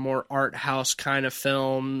narratives or more art house kind of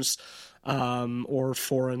films, or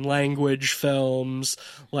foreign language films,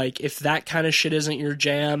 like, if that kind of shit isn't your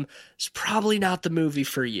jam, it's probably not the movie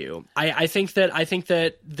for you. I think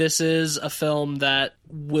that this is a film that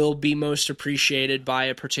will be most appreciated by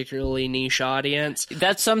a particularly niche audience.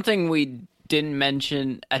 That's something we didn't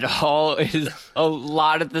mention at all. Is a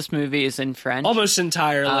lot of this movie is in French, Almost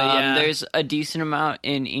entirely. Yeah, there's a decent amount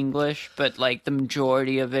in English, but like the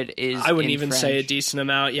majority of it is. I wouldn't in even French. say a decent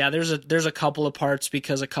amount. Yeah, there's a couple of parts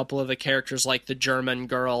because a couple of the characters, like the German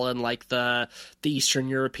girl and like the Eastern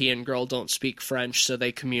European girl, don't speak French, so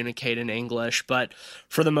they communicate in English. But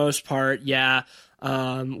for the most part, yeah.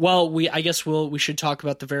 We should talk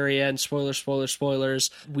about the very end.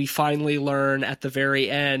 Spoilers. We finally learn at the very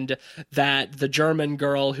end that the German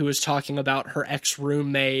girl who was talking about her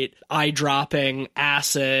ex-roommate eye dropping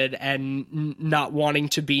acid and not wanting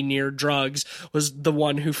to be near drugs was the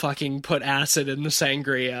one who fucking put acid in the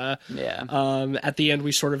sangria. Yeah. At the end,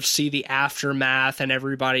 we sort of see the aftermath and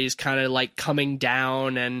everybody's kind of like coming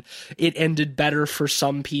down, and it ended better for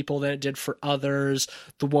some people than it did for others.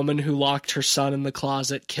 The woman who locked her son in the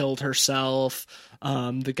closet killed herself.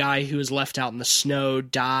 The guy who was left out in the snow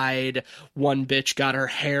died. One bitch got her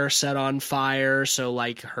hair set on fire, so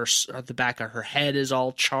like the back of her head is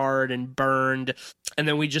all charred and burned. And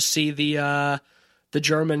then we just see the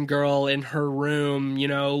German girl in her room, you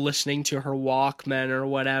know, listening to her Walkman or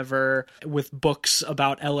whatever, with books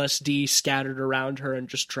about LSD scattered around her and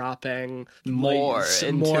just dropping more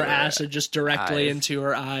acid just directly into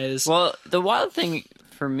her eyes. Well, the wild thing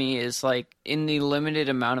for me is, like, in the limited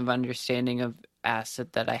amount of understanding of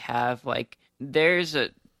acid that I have, like, there's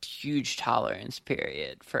a huge tolerance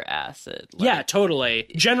period for acid. Like, yeah,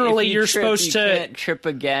 totally. Generally, you're supposed to can't trip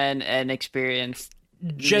again and experience.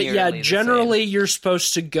 Generally you're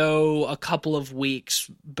supposed to go a couple of weeks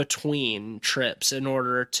between trips in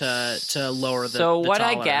order to lower the So what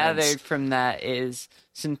tolerance. I gathered from that is,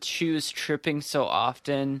 since she was tripping so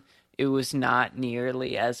often, it was not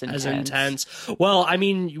nearly as intense. Well, I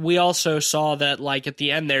mean, we also saw that, like, at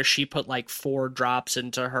the end there, she put like 4 drops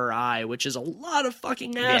into her eye, which is a lot of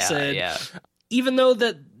fucking acid. Yeah. Even though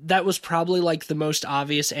that was probably like the most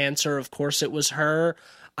obvious answer, of course it was her.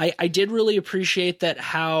 I did really appreciate that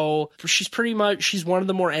how she's one of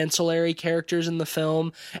the more ancillary characters in the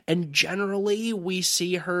film, and generally we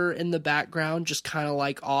see her in the background just kind of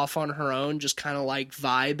like off on her own, just kind of like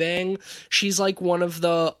vibing. She's like one of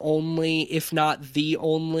the only, if not the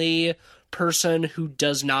only person who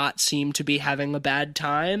does not seem to be having a bad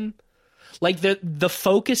time. Like, the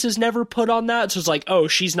focus is never put on that, so it's like, oh,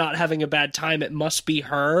 she's not having a bad time, it must be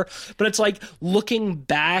her. But it's like, looking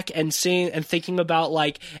back and seeing and thinking about,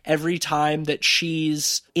 like, every time that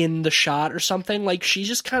she's in the shot or something, like, she's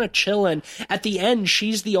just kind of chilling. At the end,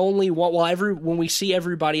 she's the only one, when we see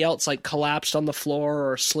everybody else, like, collapsed on the floor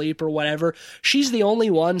or asleep or whatever, she's the only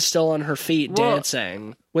one still on her feet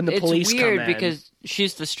dancing when the police come in. It's weird because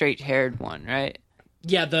she's the straight-haired one, right?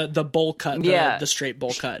 Yeah, the bowl cut, the straight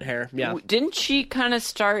bowl cut hair. Yeah. Didn't she kind of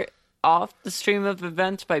start off the stream of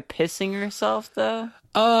events by pissing herself, though?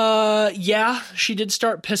 Yeah, she did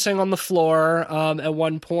start pissing on the floor, at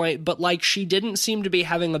one point, but, like, she didn't seem to be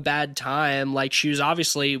having a bad time. Like, she was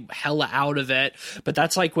obviously hella out of it, but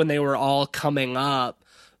that's, like, when they were all coming up.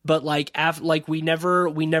 But like, we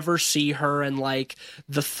never see her in like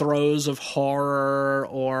the throes of horror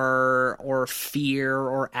or fear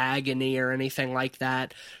or agony or anything like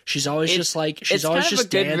that. She's always just like she's always just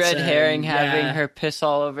dancing. It's kind of a good red herring having her piss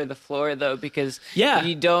all over the floor, though, because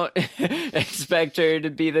you don't expect her to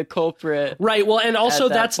be the culprit, right? Well, and also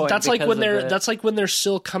that's like when they're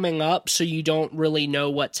still coming up, so you don't really know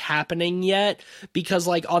what's happening yet, because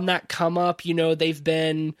like on that come up, you know, they've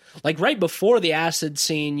been like right before the acid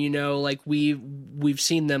scene. You know, like we've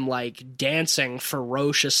seen them like dancing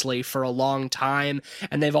ferociously for a long time,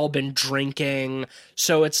 and they've all been drinking.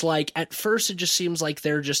 So it's like at first it just seems like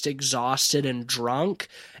they're just exhausted and drunk,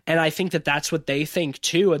 and I think that that's what they think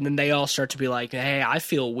too. And then they all start to be like, "Hey, I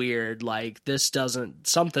feel weird. Like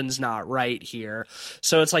something's not right here."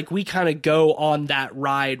 So it's like we kind of go on that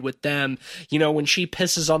ride with them. You know, when she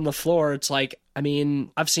pisses on the floor, it's like, I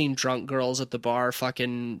mean, I've seen drunk girls at the bar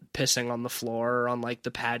fucking pissing on the floor or on like the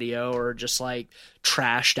patio, or just like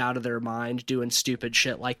trashed out of their mind doing stupid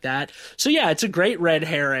shit like that. So yeah, it's a great red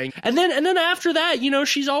herring. And then after that, you know,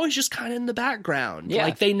 she's always just kind of in the background. Yeah.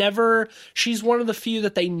 Like she's one of the few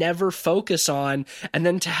that they never focus on. And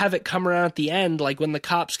then to have it come around at the end, like when the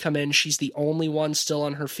cops come in, she's the only one still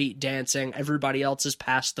on her feet dancing. Everybody else is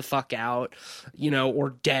passed the fuck out, you know,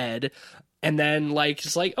 or dead. And then like,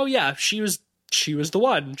 it's like, oh yeah, she was the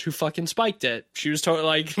one who fucking spiked it. She was totally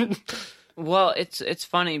like... Well, it's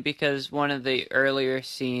funny because one of the earlier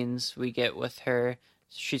scenes we get with her,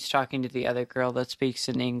 she's talking to the other girl that speaks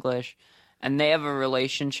in English, and they have a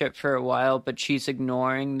relationship for a while, but she's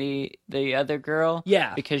ignoring the other girl.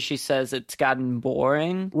 Yeah. Because she says it's gotten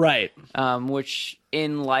boring. Right. Which,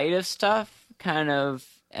 in light of stuff, kind of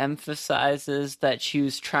emphasizes that she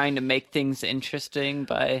was trying to make things interesting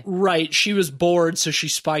by... Right, she was bored, so she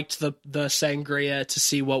spiked the sangria to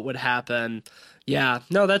see what would happen. Yeah,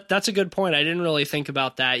 no, that's a good point. I didn't really think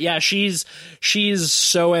about that. Yeah, she's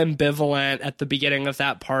so ambivalent at the beginning of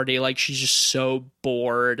that party. Like, she's just so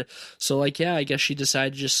bored. So, like, yeah, I guess she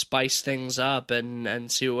decided to just spice things up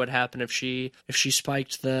and see what would happen if she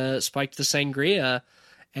spiked the sangria.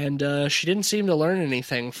 And she didn't seem to learn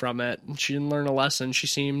anything from it. She didn't learn a lesson. She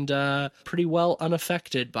seemed pretty well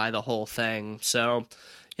unaffected by the whole thing. So,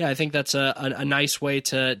 yeah, I think that's a nice way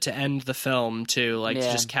to end the film, too. Like, to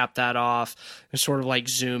just cap that off and sort of, like,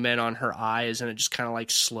 zoom in on her eyes, and it just kind of, like,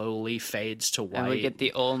 slowly fades to white. And we get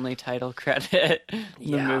the only title credit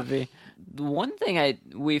in the movie. The one thing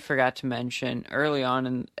we forgot to mention early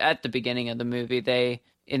on at the beginning of the movie,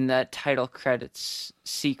 in that title credits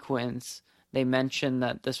sequence, they mentioned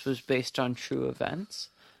that this was based on true events.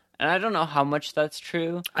 And I don't know how much that's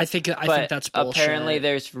true. I think that's bullshit. Apparently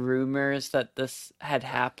there's rumors that this had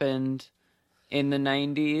happened in the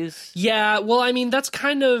 90s. Yeah, well, I mean, that's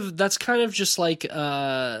kind of just like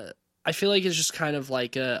I feel like it's just kind of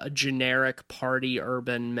like a generic party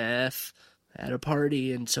urban myth. At a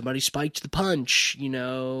party and somebody spiked the punch, you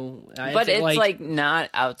know. But it's like not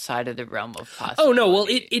outside of the realm of possibility. Oh no, well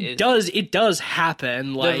it does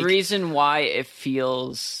happen. Like, the reason why it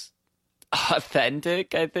feels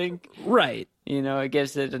authentic, I think. Right. You know, it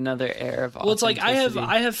gives it another air of authenticity. Well, it's like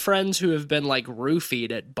I have friends who have been like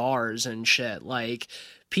roofied at bars and shit. Like,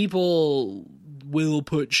 people will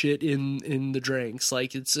put shit in the drinks.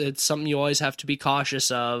 Like, it's something you always have to be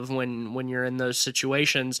cautious of when you're in those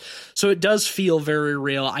situations. So it does feel very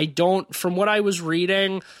real. From what I was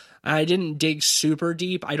reading, I didn't dig super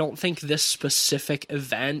deep. I don't think this specific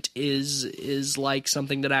event is like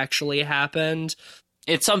something that actually happened.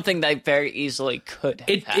 It's something that very easily could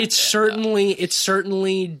have happened. It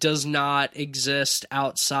certainly does not exist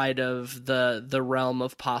outside of the realm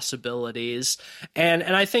of possibilities. And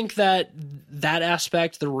I think that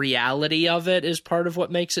aspect, the reality of it, is part of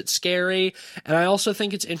what makes it scary. And I also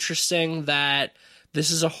think it's interesting that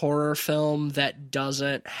this is a horror film that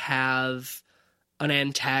doesn't have an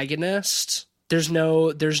antagonist. There's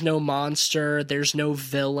no monster, there's no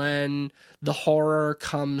villain. The horror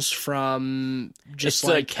comes from just it's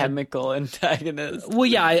like a chemical antagonist. Well,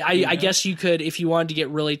 yeah, I guess you could, if you wanted to get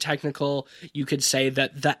really technical, you could say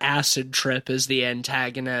that the acid trip is the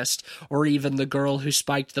antagonist, or even the girl who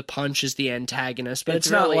spiked the punch is the antagonist. But it's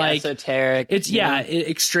not really like esoteric. It's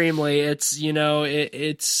extremely. It's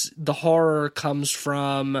it's the horror comes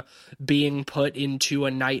from being put into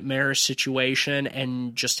a nightmare situation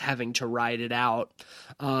and just having to ride it out,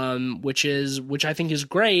 which I think is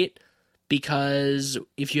great. Because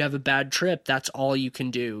if you have a bad trip, that's all you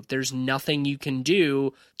can do. There's nothing you can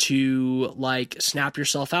do to like snap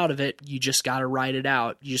yourself out of it. You just got to ride it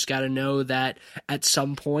out. You just got to know that at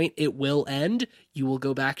some point it will end. You will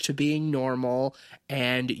go back to being normal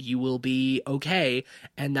and you will be okay.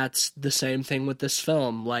 And that's the same thing with this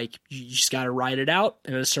film. Like, you just got to ride it out,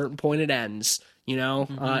 and at a certain point it ends. You know,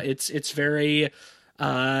 it's very, it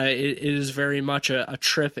is very much a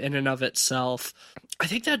trip in and of itself. I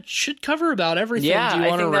think that should cover about everything. Yeah, Do you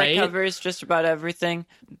want to rate? I think that covers just about everything.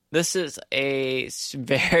 This is a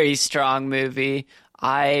very strong movie.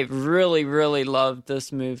 I really, really loved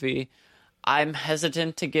this movie. I'm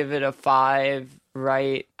hesitant to give it a 5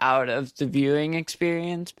 right out of the viewing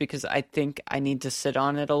experience because I think I need to sit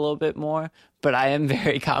on it a little bit more, but I am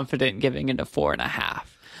very confident giving it a 4.5.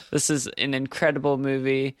 This is an incredible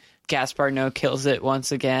movie. Gaspar Noé kills it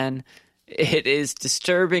once again. It is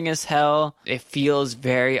disturbing as hell. It feels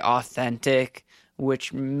very authentic,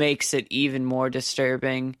 which makes it even more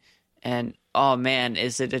disturbing. And, oh man,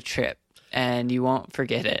 is it a trip. And you won't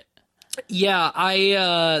forget it.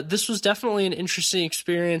 Yeah, this was definitely an interesting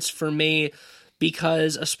experience for me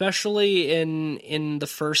because especially in the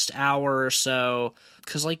first hour or so,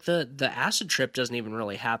 because like the acid trip doesn't even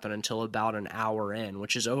really happen until about an hour in,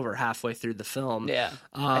 which is over halfway through the film. Yeah,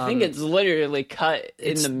 I think it's literally cut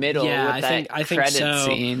in the middle. Yeah, with I think so.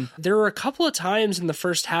 Scene. There were a couple of times in the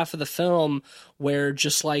first half of the film where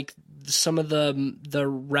just like some of the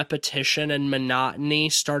repetition and monotony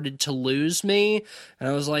started to lose me, and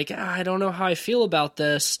I was like, I don't know how I feel about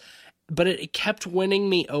this, but it kept winning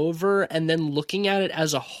me over. And then looking at it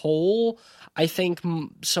as a whole, I think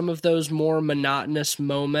some of those more monotonous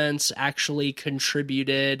moments actually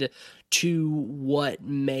contributed to what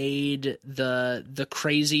made the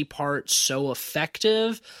crazy part so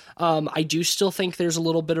effective. I do still think there's a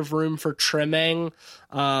little bit of room for trimming,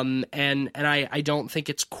 and I don't think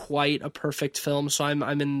it's quite a perfect film. So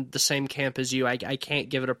I'm in the same camp as you. I can't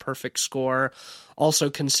give it a perfect score.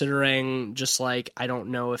 Also considering just like, I don't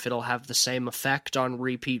know if it'll have the same effect on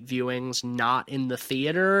repeat viewings not in the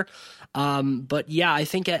theater. But yeah, I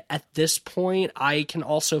think at this point, I can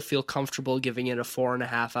also feel comfortable giving it a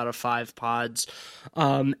 4.5 out of 5 pods.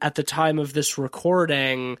 At the time of this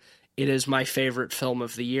recording, it is my favorite film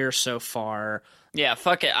of the year so far. Yeah,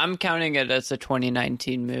 fuck it. I'm counting it as a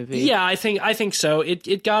 2019 movie. Yeah, I think so.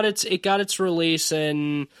 It got its release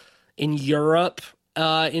in Europe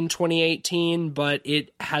in 2018, but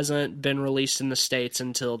it hasn't been released in the States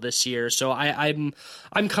until this year. So I'm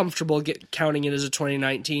comfortable counting it as a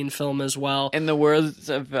 2019 film as well. In the words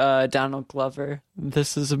of Donald Glover,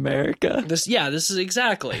 this is America. This is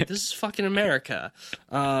exactly. This is fucking America.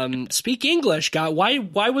 Speak English, God.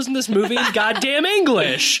 Why wasn't this movie in goddamn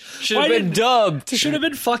English? Should have been dubbed. Should have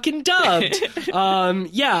been fucking dubbed.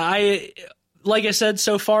 Like I said,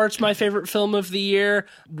 so far it's my favorite film of the year.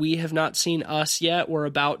 We have not seen Us yet. We're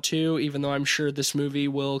about to, even though I'm sure this movie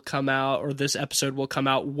will come out, or this episode will come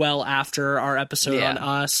out well after our episode on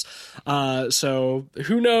Us. So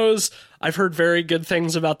who knows? I've heard very good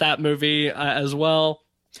things about that movie as well.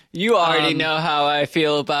 You already know how I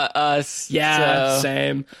feel about Us. Yeah,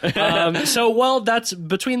 same. So that's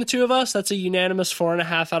between the two of us. That's a unanimous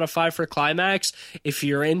 4.5 out of 5 for Climax. If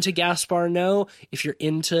you're into Gaspar Noé, if you're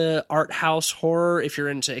into art house horror, if you're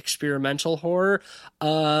into experimental horror,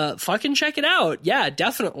 fucking check it out. Yeah,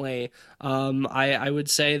 definitely. I would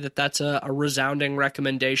say that's a resounding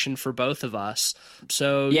recommendation for both of us.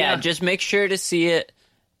 So yeah, just make sure to see it.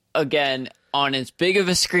 Again, on as big of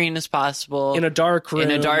a screen as possible. In a dark room.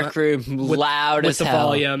 Loud with as the hell.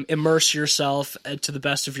 volume. Immerse yourself to the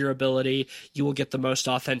best of your ability. You will get the most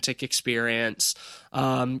authentic experience.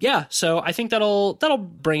 So I think that'll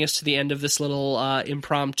bring us to the end of this little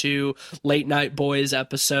impromptu Late Night Boys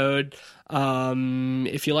episode.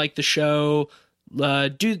 If you like the show,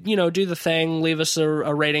 do the thing. Leave us a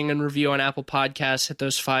rating and review on Apple Podcasts. Hit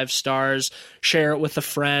those 5 stars. Share it with a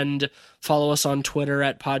friend. Follow us on Twitter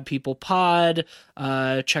at PodPeoplePod.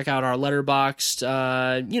 Check out our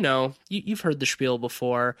Letterboxd. You've heard the spiel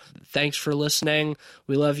before. Thanks for listening.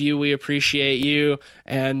 We love you. We appreciate you.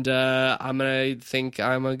 And I'm gonna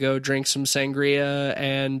go drink some sangria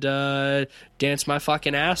and dance my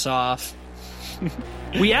fucking ass off.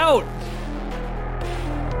 We out.